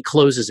 and he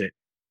closes it.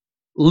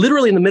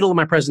 Literally in the middle of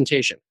my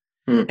presentation.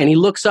 And he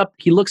looks up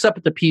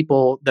at the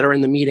people that are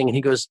in the meeting and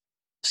he goes,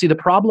 see, the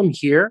problem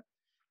here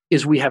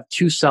is we have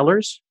 2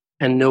 sellers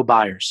and no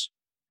buyers.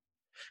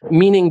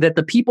 Meaning that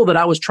the people that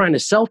I was trying to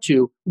sell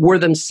to were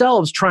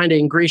themselves trying to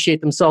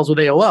ingratiate themselves with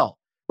AOL,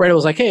 right? It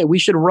was like, hey, we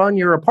should run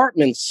your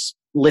apartments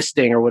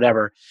listing or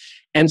whatever.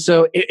 And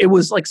so it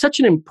was like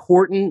such an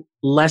important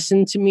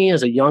lesson to me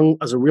as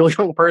a real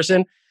young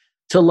person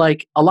to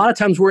like, a lot of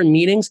times we're in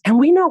meetings and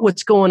we know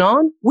what's going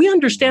on. We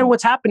understand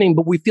what's happening,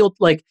 but we feel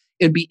like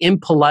it'd be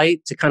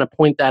impolite to kind of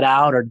point that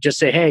out or just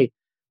say, hey,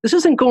 this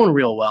isn't going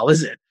real well,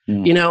 is it?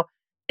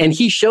 And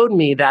he showed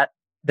me that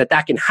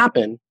can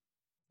happen.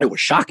 It was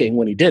shocking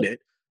when he did it,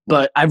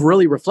 but I've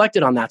really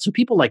reflected on that. So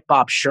people like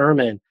Bob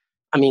Sherman,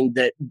 and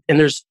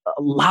there's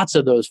lots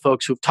of those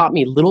folks who've taught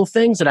me little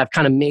things that I've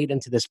kind of made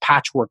into this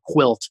patchwork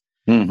quilt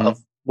of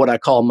what I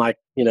call my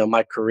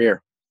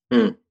career.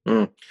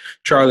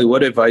 Charlie,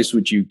 what advice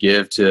would you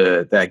give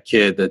to that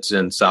kid that's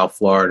in South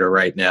Florida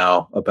right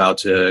now, about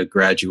to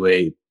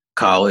graduate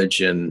college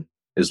and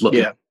is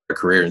looking for a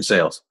career in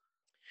sales?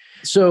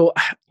 So,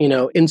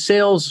 in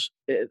sales,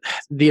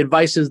 the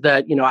advice is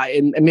that,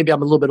 and maybe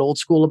I'm a little bit old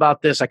school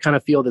about this. I kind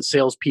of feel that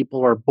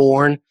salespeople are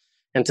born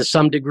and to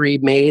some degree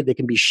made. They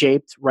can be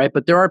shaped, right?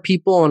 But there are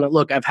people, and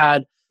look, I've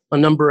had a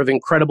number of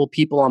incredible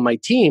people on my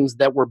teams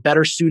that were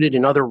better suited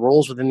in other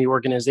roles within the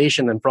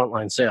organization than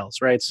frontline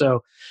sales, right?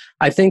 So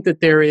I think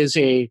that there is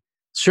a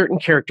certain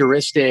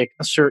characteristic,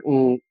 a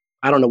certain,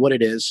 I don't know what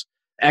it is,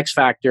 X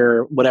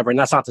factor, whatever. And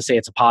that's not to say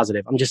it's a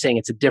positive. I'm just saying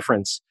it's a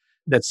difference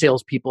that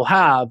salespeople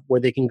have where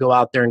they can go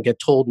out there and get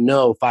told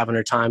no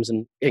 500 times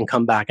and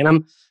come back. And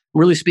I'm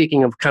really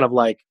speaking of kind of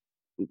like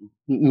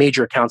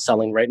major account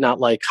selling, right? Not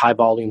like high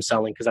volume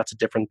selling, because that's a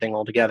different thing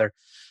altogether.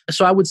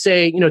 So I would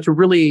say, to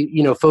really,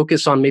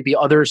 focus on maybe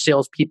other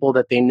salespeople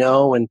that they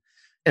know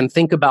and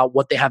think about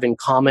what they have in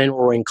common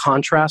or in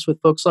contrast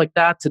with folks like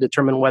that to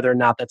determine whether or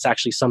not that's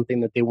actually something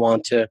that they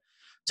want to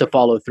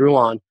follow through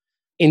on.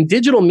 In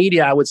digital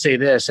media, I would say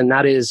this, and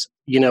that is,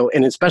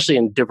 and especially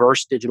in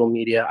diverse digital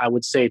media, I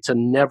would say to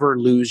never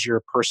lose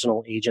your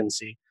personal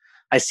agency.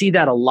 I see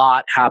that a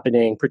lot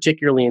happening,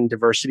 particularly in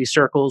diversity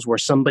circles where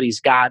somebody's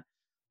got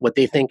what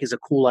they think is a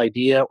cool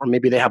idea, or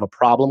maybe they have a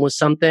problem with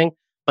something,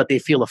 but they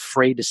feel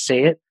afraid to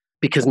say it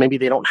because maybe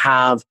they don't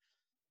have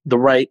the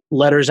right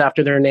letters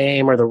after their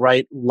name or the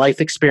right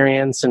life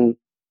experience. And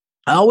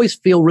I always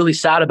feel really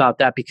sad about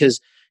that, because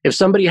if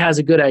somebody has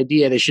a good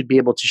idea, they should be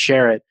able to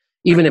share it,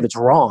 even if it's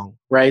wrong,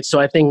 right? So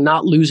I think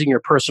not losing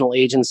your personal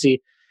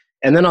agency.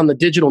 And then on the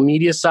digital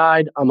media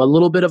side, I'm a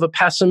little bit of a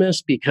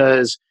pessimist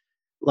because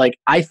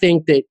I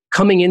think that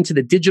coming into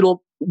the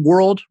digital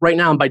world right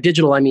now, and by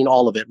digital, I mean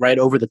all of it, right?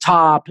 Over the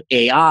top,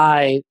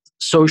 AI,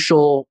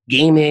 social,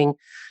 gaming,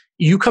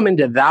 you come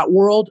into that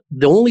world,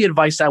 the only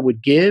advice I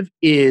would give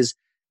is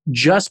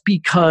just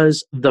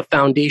because the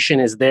foundation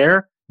is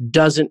there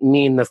doesn't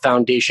mean the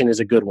foundation is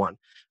a good one.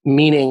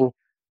 Meaning,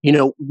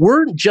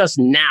 we're just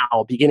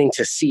now beginning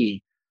to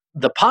see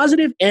the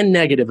positive and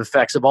negative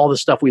effects of all the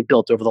stuff we've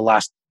built over the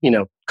last,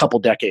 couple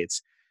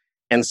decades.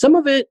 And some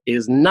of it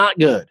is not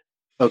good.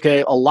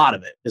 Okay. A lot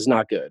of it is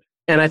not good.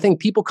 And I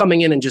think people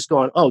coming in and just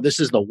going, oh, this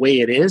is the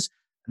way it is,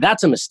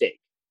 that's a mistake.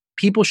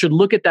 People should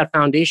look at that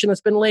foundation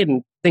that's been laid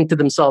and think to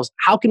themselves,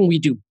 how can we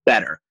do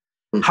better?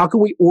 How can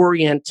we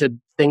orient to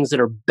things that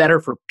are better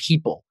for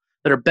people,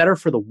 that are better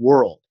for the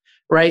world,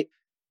 right?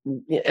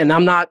 And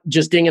I'm not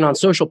just dinging on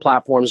social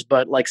platforms,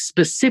 but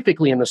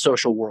specifically in the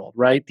social world,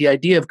 right? The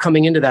idea of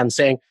coming into that and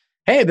saying,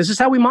 hey, this is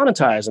how we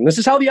monetize and this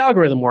is how the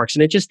algorithm works.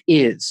 And it just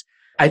is.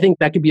 I think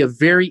that could be a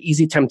very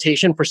easy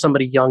temptation for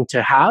somebody young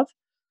to have,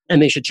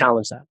 and they should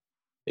challenge that.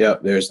 Yeah,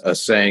 there's a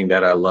saying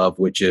that I love,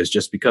 which is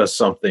just because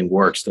something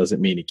works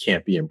doesn't mean it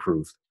can't be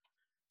improved.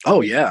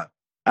 Oh, yeah,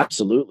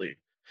 absolutely.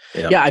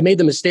 Yeah, I made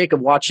the mistake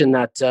of watching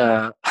that.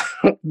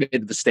 Made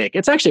the mistake.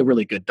 It's actually a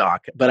really good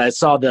doc, but I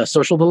saw The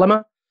Social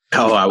Dilemma.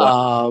 Oh, I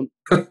was.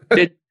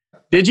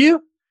 Did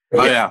you?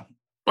 Oh, yeah.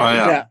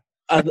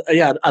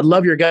 I'd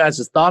love your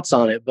guys' thoughts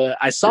on it, but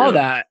I saw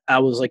that. I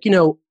was like,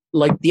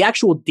 the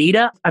actual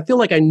data, I feel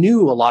like I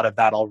knew a lot of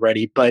that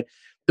already, but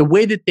the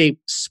way that they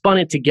spun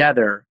it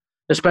together,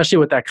 especially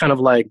with that kind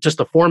of just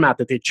the format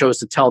that they chose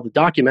to tell the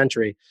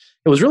documentary,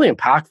 it was really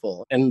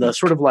impactful. And the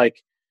sort of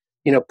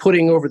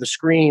putting over the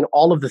screen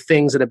all of the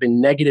things that have been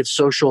negative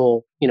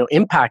social,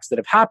 impacts that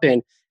have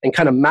happened and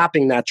kind of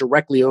mapping that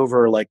directly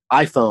over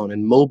iPhone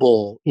and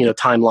mobile,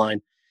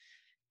 timeline.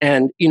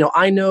 And,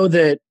 I know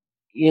that,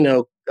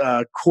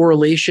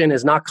 correlation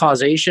is not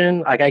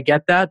causation. I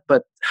get that,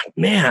 but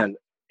man,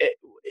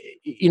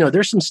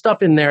 there's some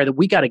stuff in there that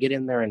we got to get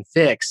in there and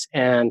fix.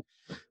 And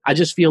I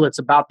just feel it's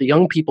about the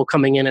young people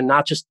coming in and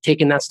not just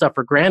taking that stuff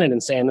for granted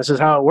and saying, this is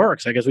how it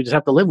works. I guess we just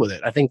have to live with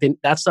it. I think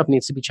that stuff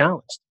needs to be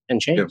challenged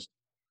and changed.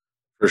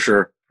 For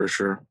sure.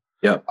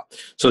 Yeah.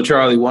 So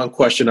Charlie, one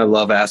question I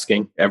love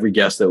asking every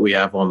guest that we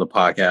have on the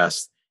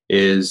podcast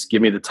is,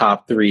 give me the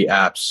top 3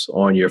 apps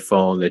on your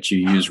phone that you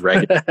use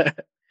regularly.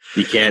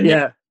 You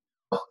can't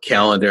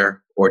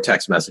calendar or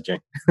text messaging.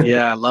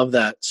 Yeah, I love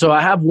that. So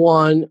I have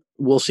one.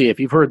 We'll see.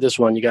 If you've heard this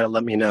one, you got to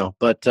let me know.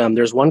 But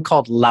there's one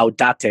called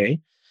Laudate,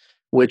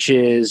 which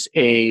is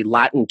a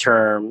Latin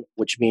term,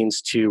 which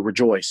means to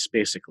rejoice,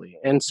 basically.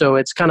 And so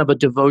it's kind of a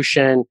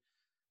devotion,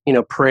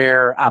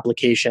 prayer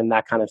application,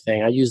 that kind of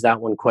thing. I use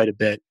that one quite a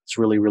bit. It's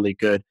really, really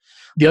good.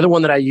 The other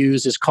one that I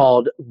use is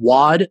called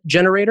WOD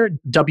Generator,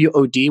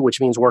 WOD, which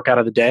means workout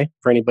of the day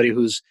for anybody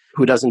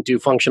who doesn't do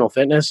functional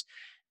fitness.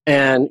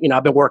 And,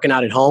 I've been working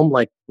out at home.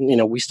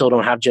 We still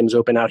don't have gyms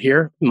open out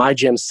here. My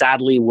gym,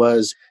 sadly,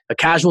 was a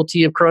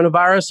casualty of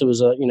coronavirus. It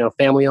was a,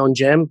 family-owned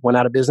gym, went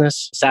out of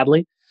business,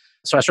 sadly.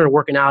 So I started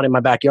working out in my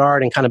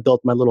backyard and kind of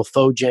built my little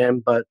faux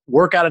gym. But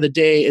workout of the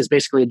day is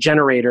basically a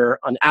generator,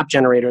 an app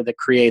generator that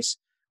creates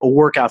a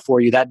workout for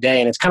you that day.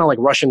 And it's kind of like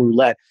Russian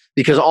roulette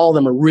because all of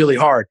them are really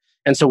hard.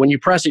 And so when you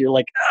press it,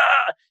 you're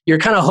you're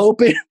kind of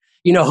hoping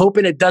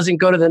it doesn't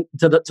go to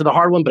the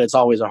hard one, but it's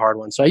always a hard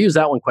one. So I use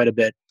that one quite a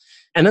bit.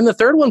 And then the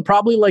third one,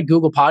 probably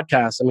Google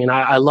Podcasts. I mean,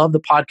 I love the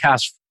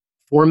podcast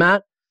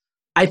format.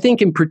 I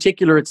think in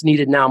particular, it's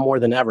needed now more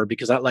than ever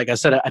because I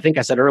think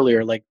I said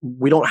earlier,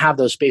 we don't have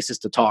those spaces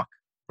to talk,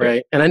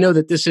 right? And I know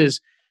that this is,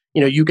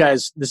 you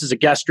guys, this is a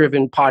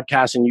guest-driven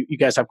podcast and you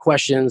guys have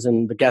questions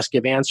and the guests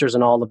give answers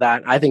and all of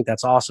that. I think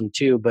that's awesome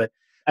too. But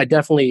I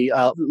definitely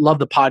love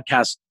the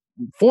podcast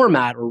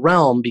format or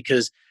realm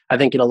because I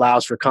think it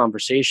allows for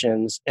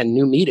conversations and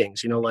new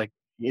meetings,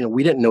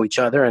 we didn't know each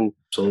other and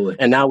absolutely,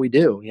 and now we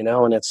do,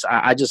 and it's,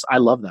 I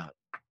love that.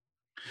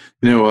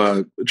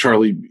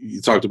 Charlie,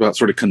 you talked about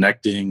sort of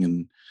connecting,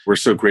 and we're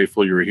so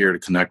grateful you were here to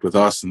connect with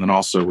us and then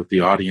also with the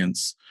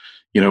audience.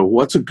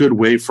 What's a good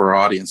way for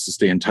our audience to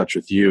stay in touch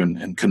with you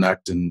and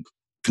connect and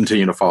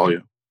continue to follow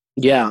you?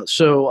 Yeah.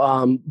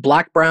 So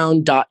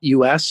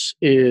blackbrown.us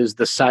is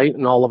the site,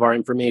 and all of our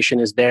information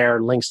is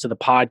there. Links to the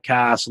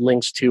podcast,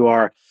 links to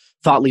our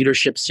thought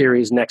leadership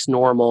series, Next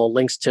Normal,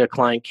 links to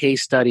client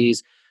case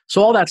studies.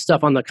 So all that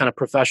stuff on the kind of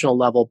professional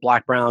level,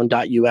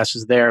 blackbrown.us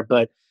is there.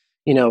 But,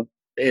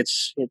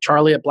 it's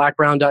Charlie at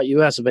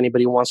blackbrown.us if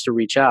anybody wants to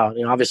reach out.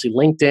 Obviously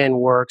LinkedIn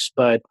works,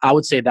 but I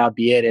would say that would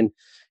be it. And,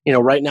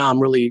 right now I'm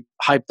really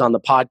hyped on the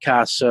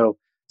podcast. So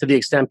to the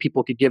extent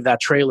people could give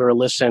that trailer a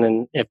listen,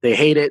 and if they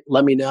hate it,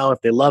 let me know.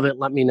 If they love it,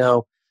 let me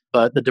know.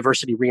 But the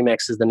Diversity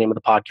Remix is the name of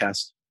the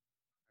podcast.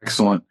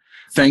 Excellent.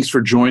 Thanks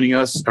for joining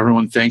us,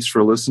 everyone. Thanks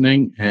for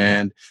listening.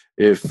 And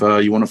if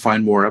you want to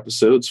find more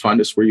episodes, find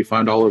us where you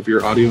find all of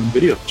your audio and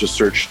video. Just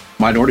search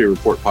Minority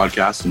Report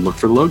Podcast and look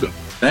for the logo.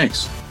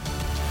 Thanks.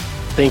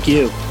 Thank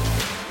you.